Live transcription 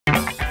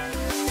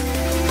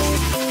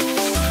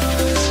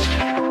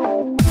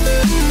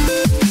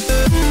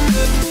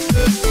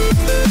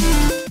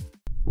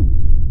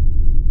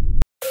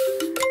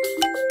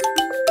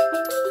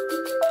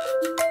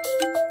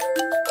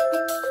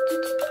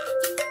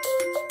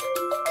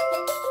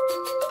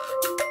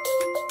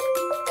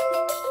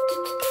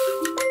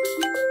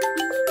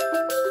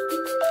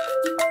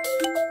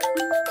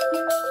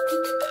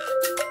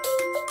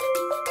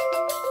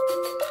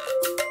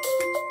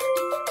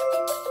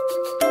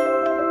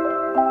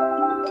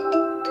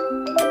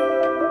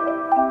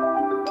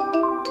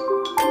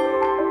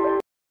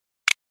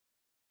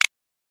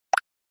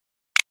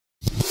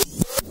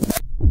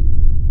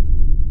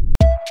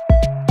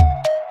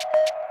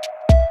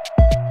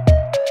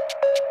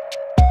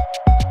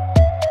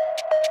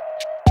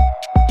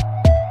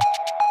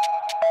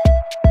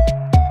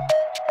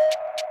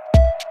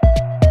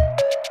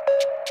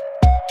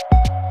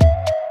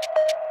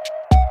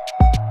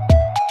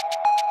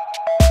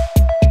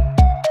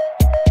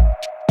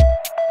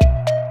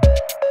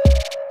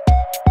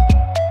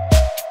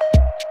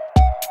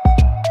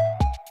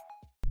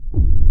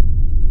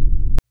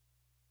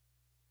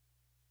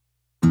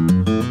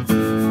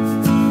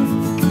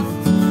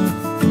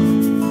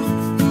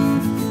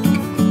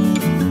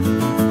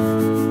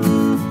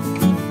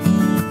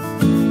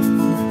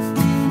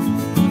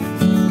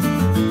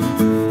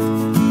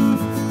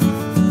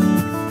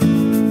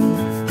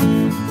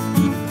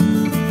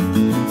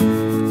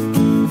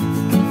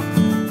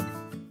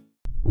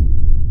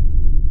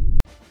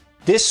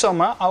This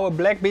summer our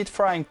black beet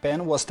frying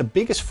pan was the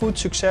biggest food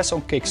success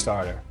on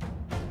Kickstarter.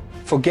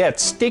 Forget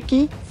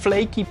sticky,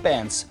 flaky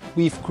pans.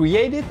 We've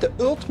created the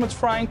ultimate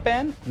frying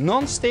pan,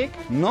 non-stick,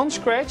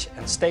 non-scratch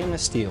and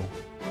stainless steel.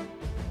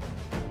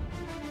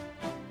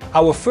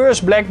 Our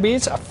first black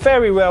beets are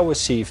very well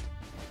received,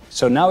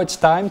 so now it's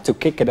time to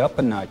kick it up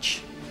a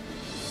notch.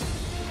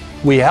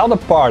 We held a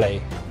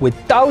party with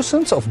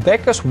thousands of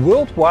backers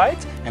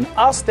worldwide and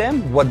asked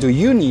them what do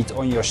you need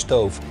on your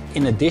stove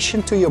in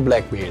addition to your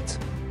black beet.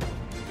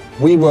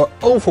 We were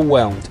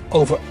overwhelmed.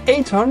 Over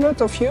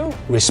 800 of you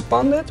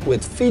responded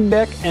with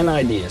feedback and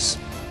ideas.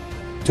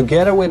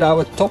 Together with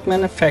our top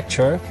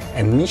manufacturer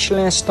and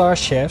Michelin star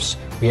chefs,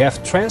 we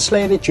have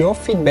translated your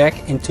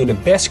feedback into the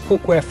best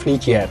cookware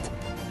fleet yet,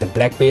 the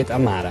Black Beet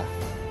Armada.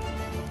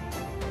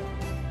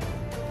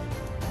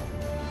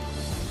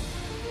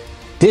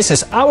 This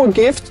is our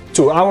gift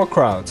to our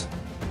crowd.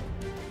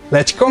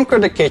 Let's conquer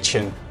the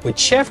kitchen with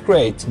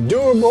chef-grade,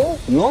 durable,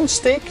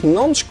 non-stick,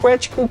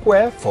 non-scratch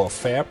cookware for a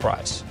fair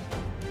price.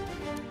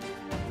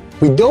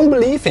 We don't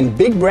believe in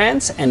big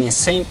brands and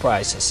insane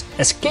prices.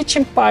 As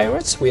kitchen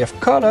pirates, we have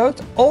cut out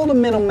all the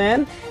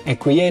middlemen and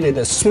created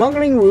a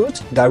smuggling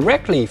route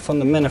directly from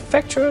the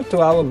manufacturer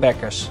to our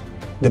backers.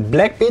 The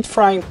black beet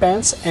frying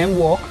pans and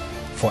wok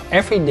for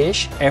every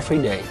dish, every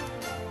day.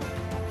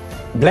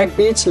 Black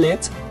beets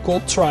lid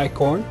called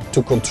tricorn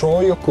to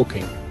control your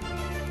cooking.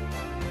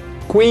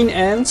 Queen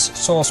Anne's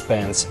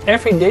saucepans.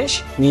 Every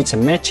dish needs a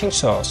matching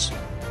sauce.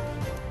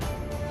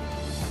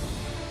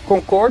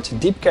 Concord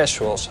deep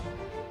casseroles.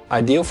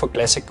 Ideal for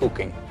classic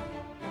cooking.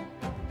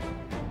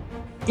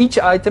 Each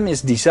item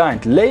is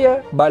designed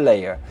layer by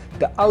layer.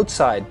 The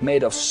outside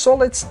made of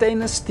solid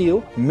stainless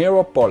steel,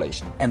 mirror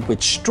polished and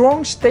with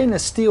strong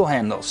stainless steel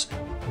handles.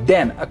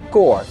 Then a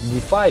core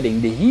dividing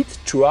the heat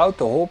throughout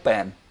the whole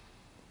pan.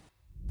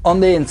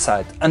 On the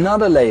inside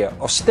another layer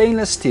of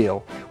stainless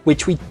steel,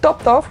 which we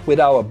topped off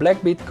with our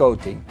black beet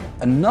coating.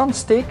 A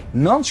non-stick,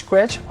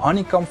 non-scratch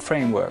honeycomb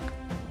framework.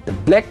 The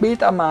Black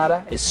Beet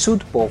Armada is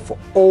suitable for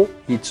all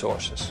heat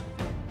sources.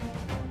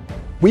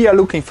 We are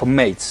looking for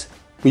mates.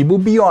 We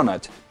would be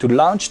honored to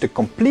launch the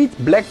complete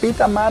Black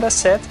Beet Armada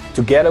set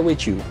together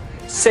with you,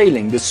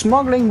 sailing the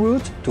smuggling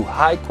route to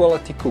high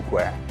quality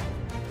cookware.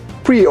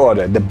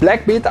 Pre-order the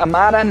Black Beet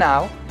Armada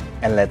now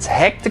and let's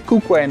hack the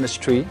cookware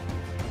industry.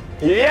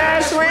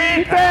 Yes,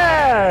 we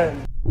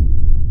can!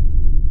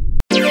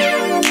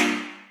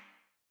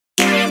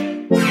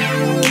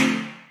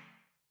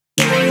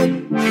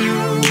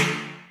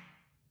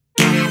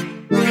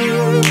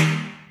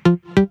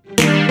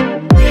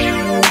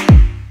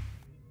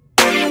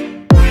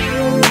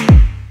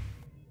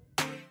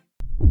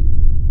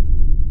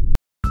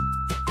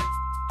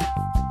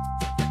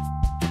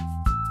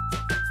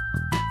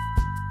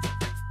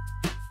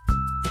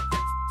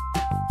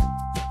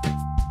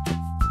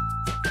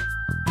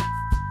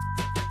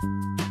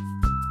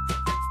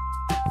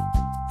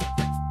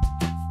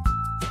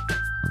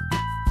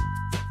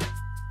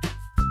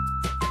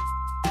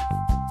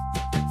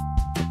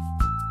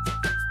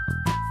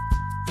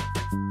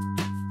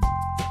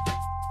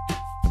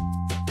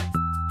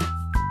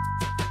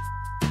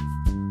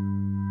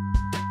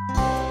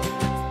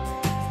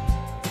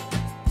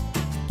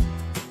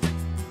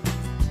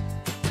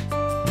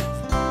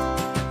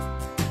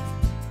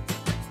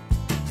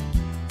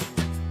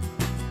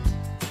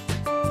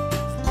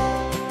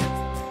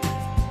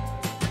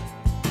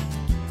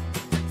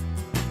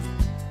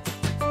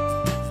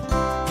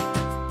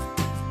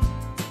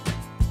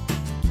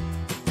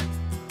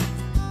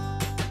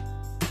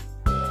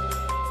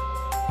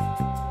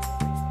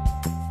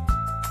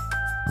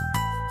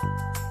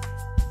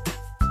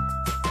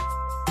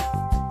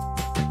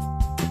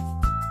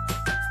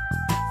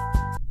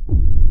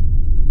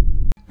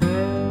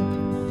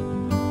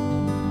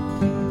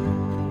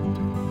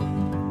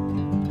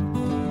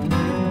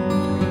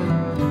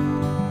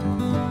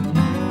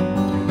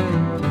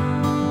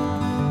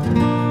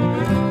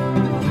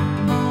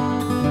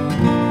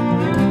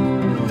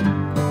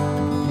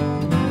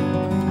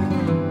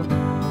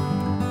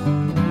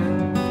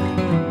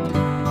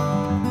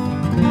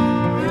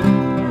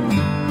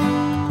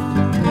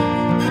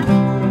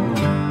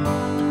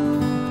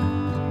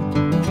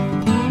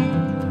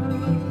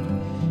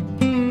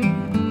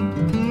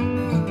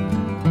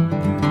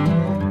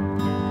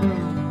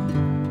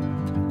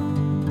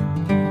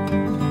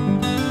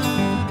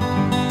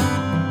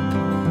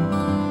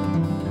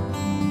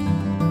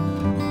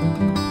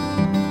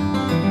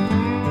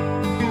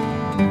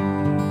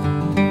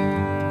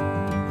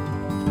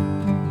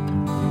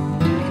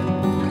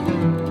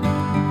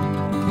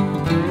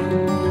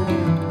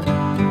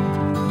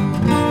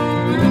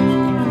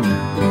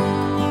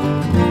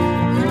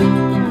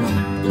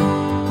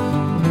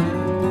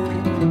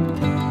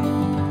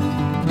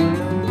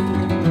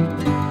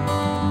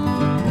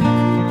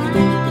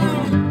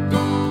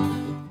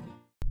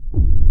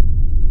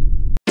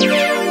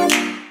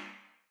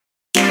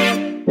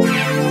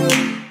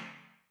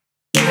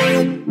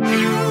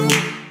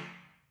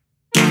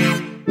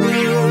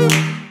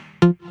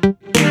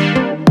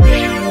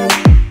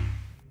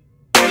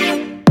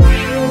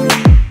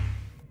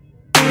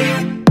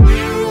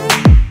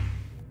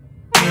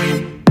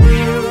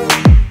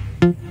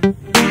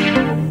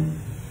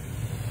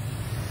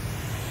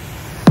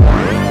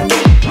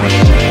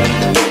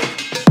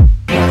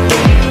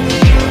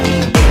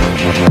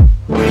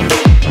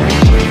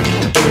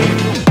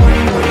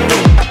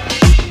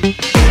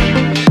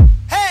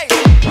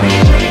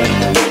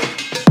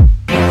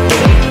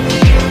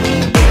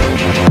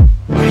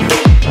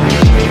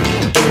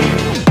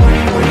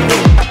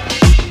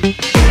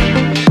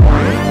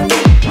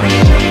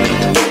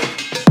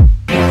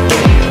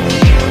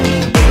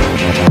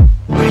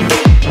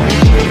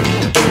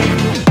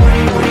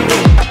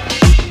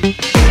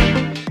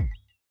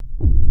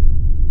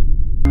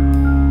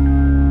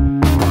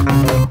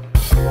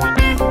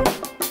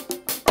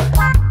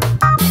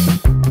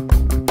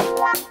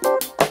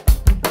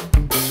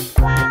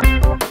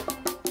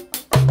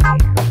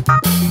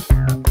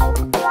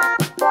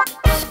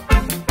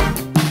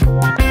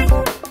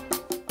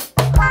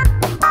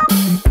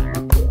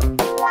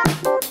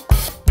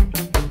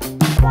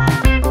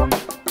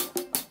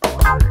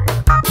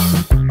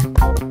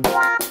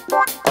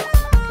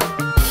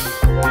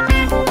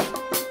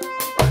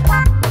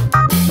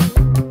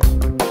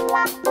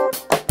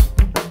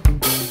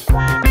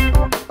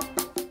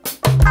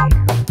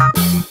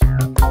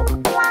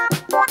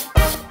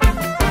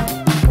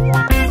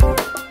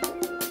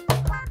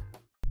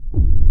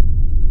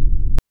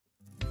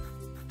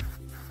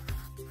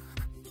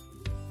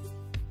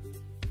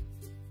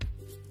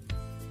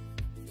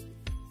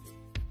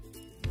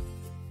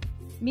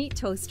 Meet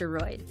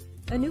Toasteroid,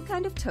 a new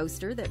kind of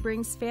toaster that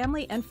brings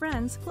family and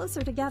friends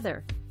closer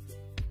together.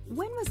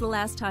 When was the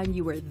last time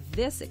you were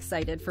this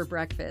excited for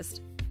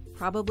breakfast?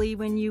 Probably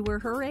when you were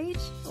her age,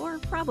 or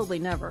probably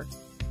never.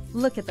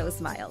 Look at those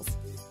smiles.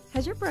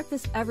 Has your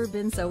breakfast ever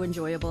been so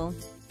enjoyable?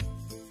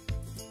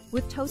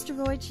 With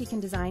Toasteroid, she can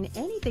design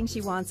anything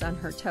she wants on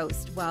her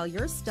toast while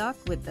you're stuck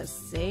with the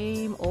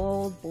same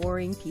old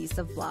boring piece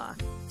of blah.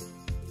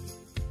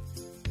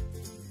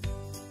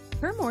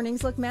 Her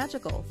mornings look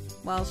magical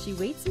while she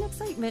waits in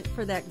excitement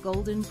for that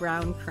golden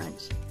brown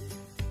crunch.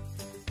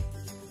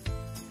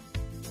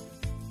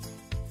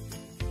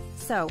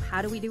 So,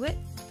 how do we do it?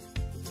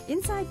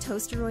 Inside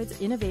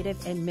Toasteroid's innovative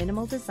and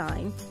minimal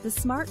design, the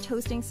smart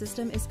toasting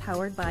system is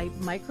powered by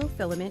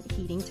microfilament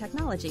heating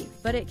technology,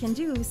 but it can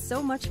do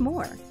so much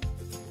more.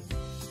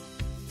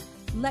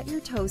 Let your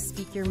toast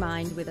speak your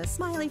mind with a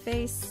smiley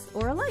face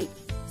or a like.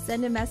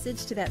 Send a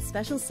message to that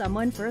special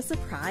someone for a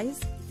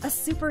surprise. A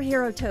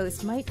superhero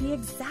toast might be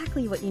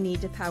exactly what you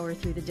need to power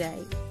through the day.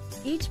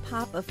 Each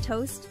pop of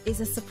toast is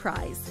a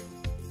surprise.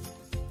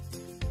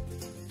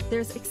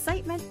 There's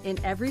excitement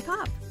in every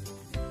pop.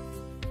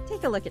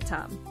 Take a look at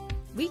Tom.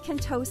 We can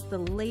toast the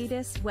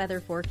latest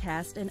weather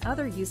forecast and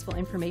other useful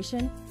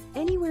information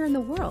anywhere in the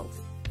world.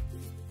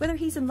 Whether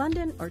he's in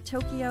London or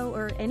Tokyo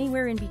or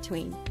anywhere in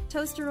between,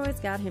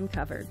 Toasteroid's got him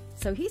covered,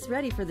 so he's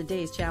ready for the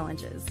day's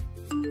challenges.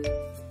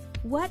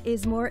 What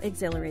is more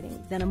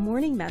exhilarating than a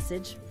morning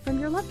message from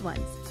your loved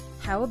ones?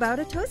 How about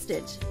a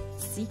toastage?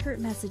 Secret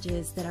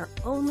messages that are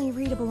only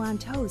readable on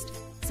toast,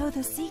 so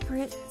the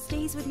secret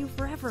stays with you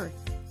forever.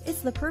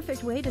 It's the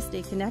perfect way to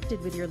stay connected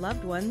with your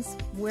loved ones,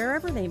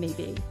 wherever they may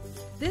be.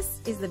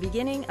 This is the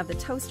beginning of the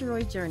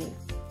Toasteroid journey.